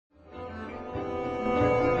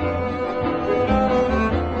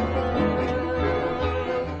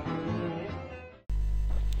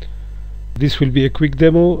This will be a quick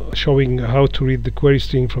demo showing how to read the query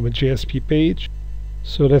string from a JSP page.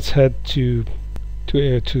 So let's head to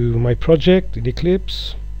my project in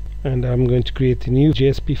Eclipse, and I'm going to create a new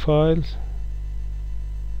JSP file,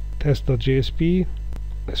 test.jsp.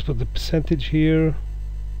 Let's put the percentage here,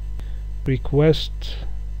 request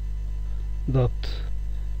dot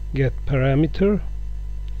get parameter,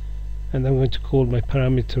 and I'm going to call my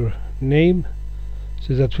parameter name,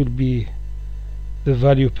 so that will be the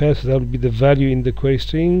value pair, so that will be the value in the query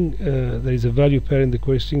string. There is a value pair in the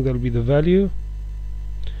query string, that will be the value,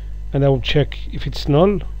 and I will check if it's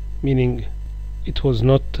null, meaning it was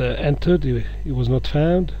not entered, it was not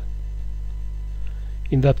found.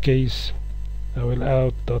 In that case I will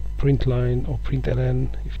out.println or println,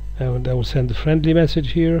 and I will send a friendly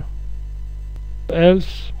message here.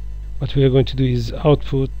 Else what we are going to do is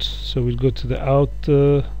output, so we'll go to the out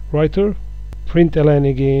writer, println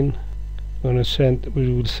again. We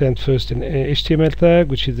will send first an HTML tag,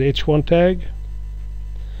 which is the h1 tag,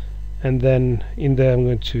 and then in there I'm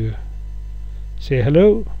going to say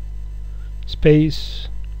hello space,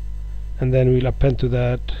 and then we'll append to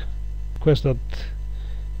that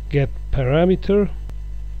request.get parameter,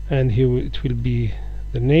 and here it will be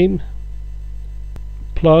the name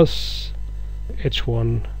plus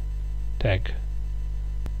h1 tag.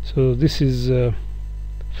 So this is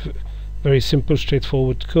very simple,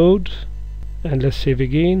 straightforward code. And let's save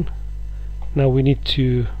again. Now we need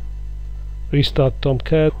to restart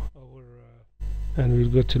Tomcat, and we'll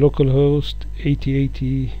go to localhost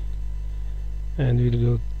 8080, and we'll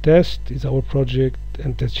go test is our project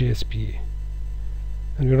and test JSP,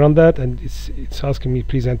 and we run that, and it's asking me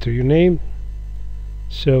please enter your name.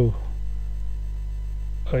 So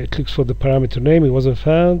it looks for the parameter name, it wasn't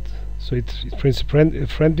found, so it prints a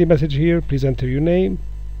friendly message here, please enter your name.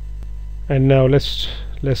 And now let's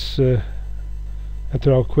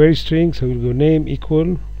enter our query string, so we'll go name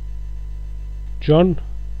equal John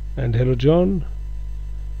and hello John,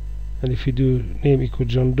 and if you do name equal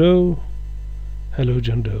John Doe, hello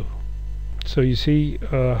John Doe. So you see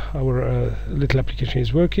our little application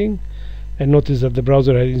is working, and notice that the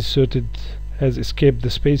browser has escaped the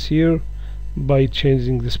space here by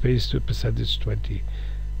changing the space to %20.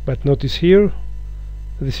 But notice here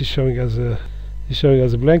this is showing as a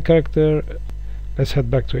blank character. Let's head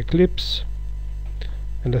back to Eclipse,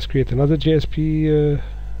 and let's create another JSP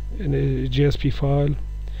file.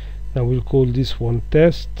 Now we'll call this one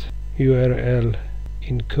test URL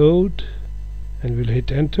encode, and we'll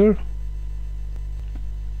hit enter.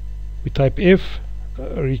 We type if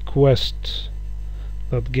request.get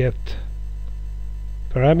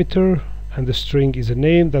parameter, and the string is a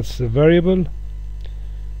name, that's the variable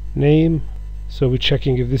name. So we're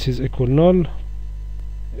checking if this is equal null,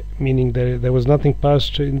 meaning there was nothing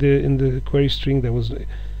passed in the query string,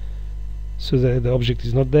 so the object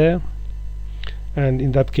is not there. And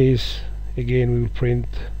in that case again we will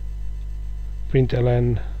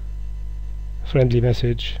println friendly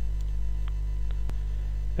message,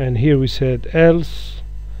 and here we said else,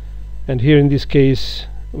 and here in this case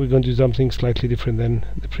we're going to do something slightly different than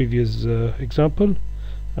the previous example.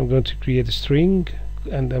 I'm going to create a string,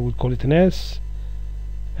 and I will call it an s,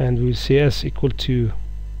 and we'll say s equal to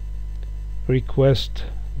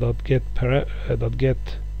request.get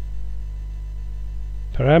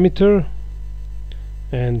parameter,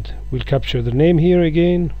 and we'll capture the name here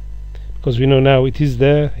again, because we know now it is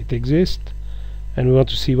there, it exists, and we want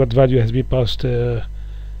to see what value has been passed to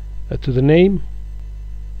the name.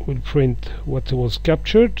 We'll print what was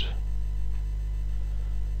captured,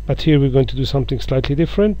 but here we're going to do something slightly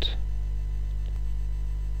different,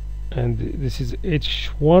 and this is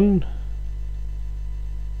h1,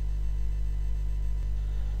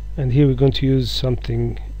 and here we're going to use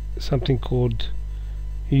something called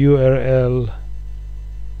URL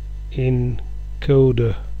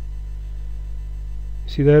encoder.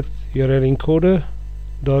 See that? URL encoder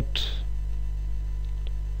dot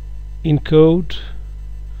encode,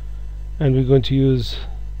 and we're going to use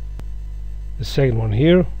the second one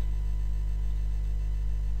here,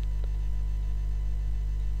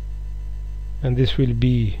 and this will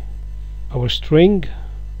be our string,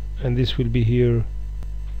 and this will be here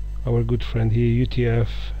our good friend here UTF-8,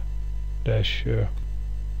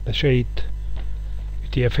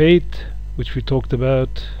 which we talked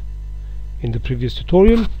about in the previous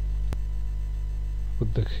tutorial.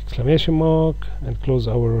 Put the exclamation mark and close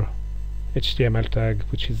our HTML tag,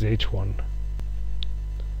 which is h1.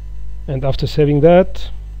 And after saving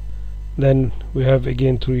that, then we have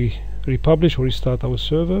again to republish or restart our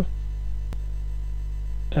server.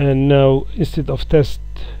 And now instead of test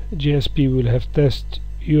JSP, we'll have test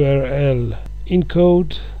URL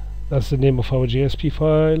encode That's the name of our JSP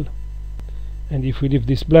file. And if we leave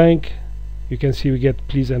this blank, you can see we get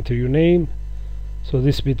please enter your name. So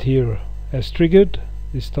this bit here has triggered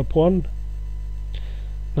this top one.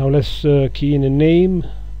 Now let's key in a name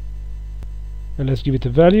and let's give it a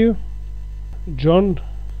value, John,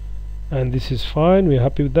 and this is fine, we're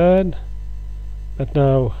happy with that. But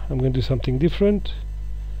now I'm going to do something different.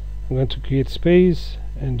 I'm going to create space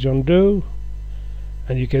and John Doe,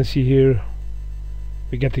 and you can see here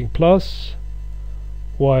we're getting plus,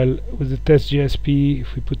 while with the test JSP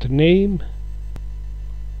if we put a name,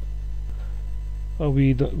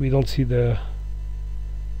 we don't see the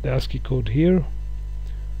ASCII code here,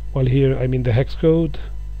 while here I mean the hex code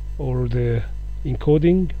or the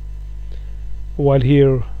encoding, while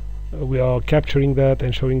here we are capturing that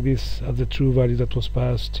and showing this as the true value that was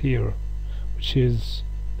passed here, which is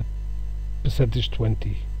the percentage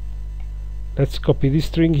 20. Let's copy this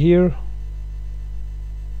string here.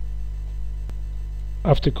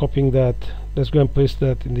 After copying that, let's go and paste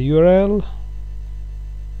that in the URL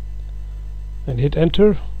and hit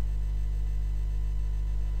enter.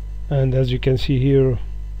 And as you can see here,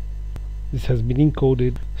 this has been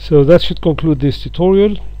encoded. So that should conclude this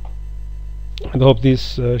tutorial, and I hope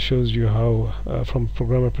this shows you how from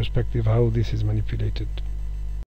programmer perspective how this is manipulated.